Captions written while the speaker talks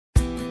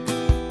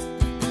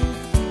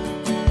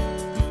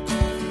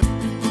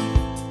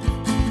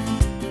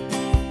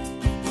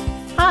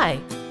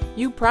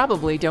You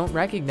probably don't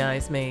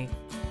recognize me.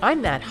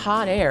 I'm that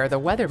hot air the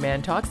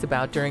weatherman talks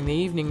about during the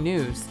evening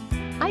news.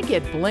 I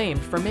get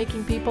blamed for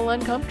making people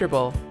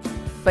uncomfortable.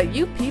 But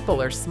you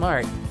people are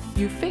smart.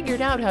 You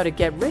figured out how to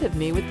get rid of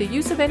me with the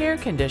use of an air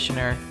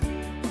conditioner.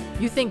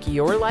 You think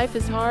your life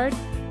is hard?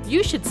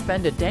 You should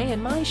spend a day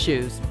in my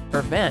shoes,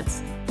 or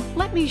vents.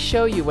 Let me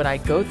show you what I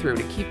go through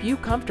to keep you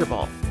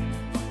comfortable.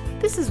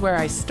 This is where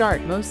I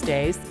start most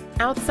days,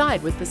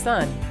 outside with the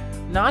sun,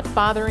 not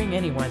bothering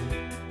anyone.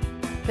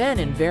 Then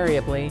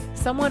invariably,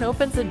 someone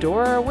opens a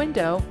door or a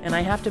window and I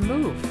have to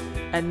move,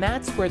 and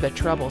that's where the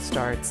trouble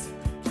starts.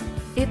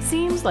 It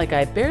seems like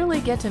I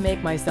barely get to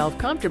make myself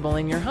comfortable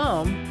in your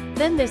home,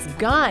 then this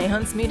guy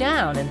hunts me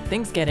down and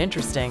things get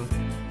interesting.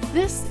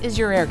 This is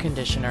your air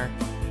conditioner.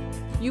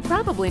 You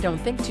probably don't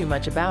think too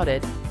much about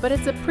it, but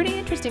it's a pretty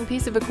interesting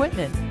piece of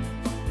equipment.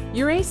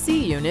 Your AC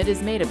unit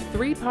is made of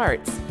 3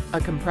 parts, a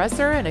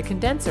compressor and a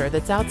condenser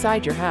that's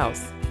outside your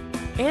house,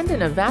 and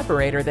an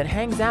evaporator that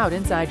hangs out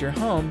inside your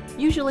home,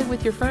 usually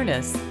with your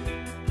furnace.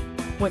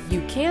 What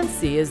you can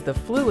see is the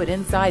fluid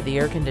inside the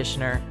air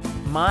conditioner,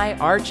 my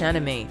arch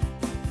enemy.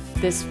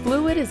 This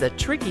fluid is a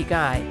tricky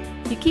guy.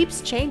 He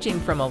keeps changing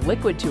from a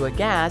liquid to a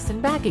gas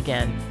and back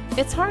again.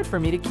 It's hard for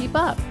me to keep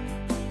up.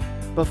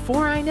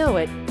 Before I know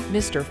it,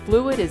 Mr.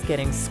 Fluid is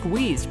getting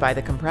squeezed by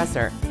the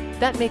compressor.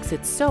 That makes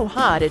it so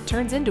hot it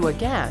turns into a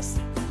gas.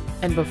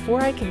 And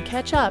before I can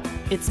catch up,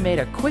 it's made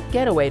a quick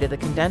getaway to the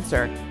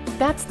condenser.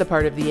 That's the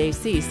part of the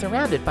AC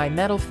surrounded by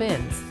metal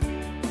fins.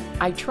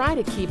 I try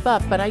to keep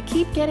up, but I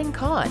keep getting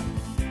caught.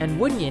 And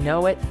wouldn't you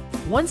know it,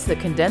 once the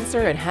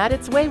condenser had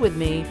its way with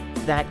me,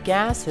 that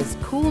gas has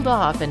cooled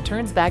off and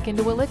turns back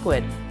into a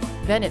liquid.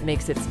 Then it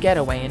makes its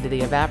getaway into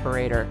the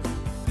evaporator.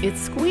 It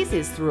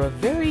squeezes through a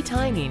very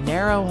tiny,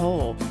 narrow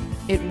hole.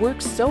 It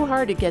works so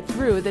hard to get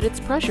through that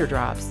its pressure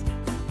drops.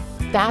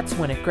 That's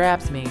when it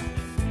grabs me.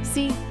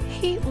 See,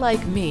 heat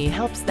like me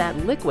helps that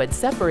liquid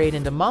separate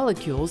into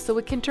molecules so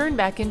it can turn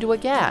back into a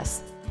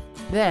gas.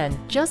 Then,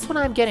 just when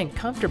I'm getting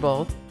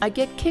comfortable, I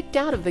get kicked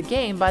out of the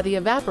game by the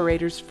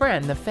evaporator's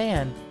friend, the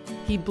fan.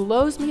 He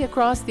blows me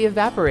across the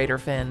evaporator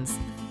fins.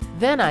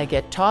 Then I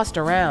get tossed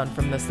around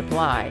from the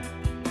supply.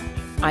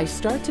 I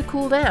start to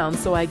cool down,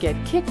 so I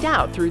get kicked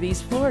out through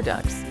these floor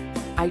ducts.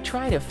 I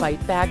try to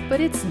fight back,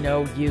 but it's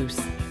no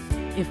use.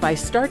 If I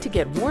start to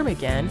get warm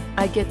again,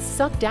 I get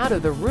sucked out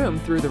of the room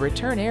through the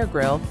return air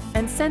grill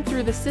and sent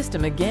through the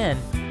system again.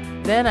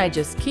 Then I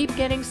just keep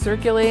getting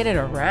circulated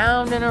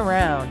around and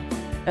around.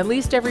 At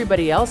least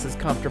everybody else is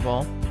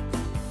comfortable.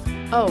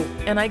 Oh,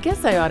 and I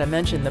guess I ought to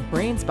mention the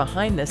brains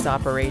behind this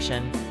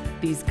operation.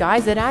 These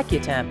guys at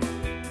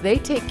AccuTemp. They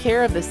take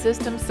care of the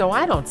system so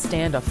I don't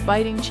stand a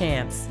fighting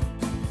chance.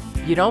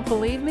 You don't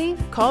believe me?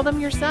 Call them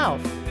yourself.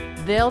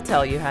 They'll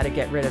tell you how to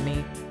get rid of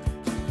me.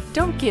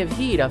 Don't give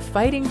heat a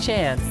fighting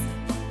chance.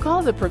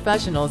 Call the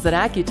professionals at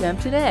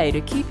AccuTemp today to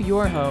keep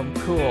your home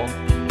cool.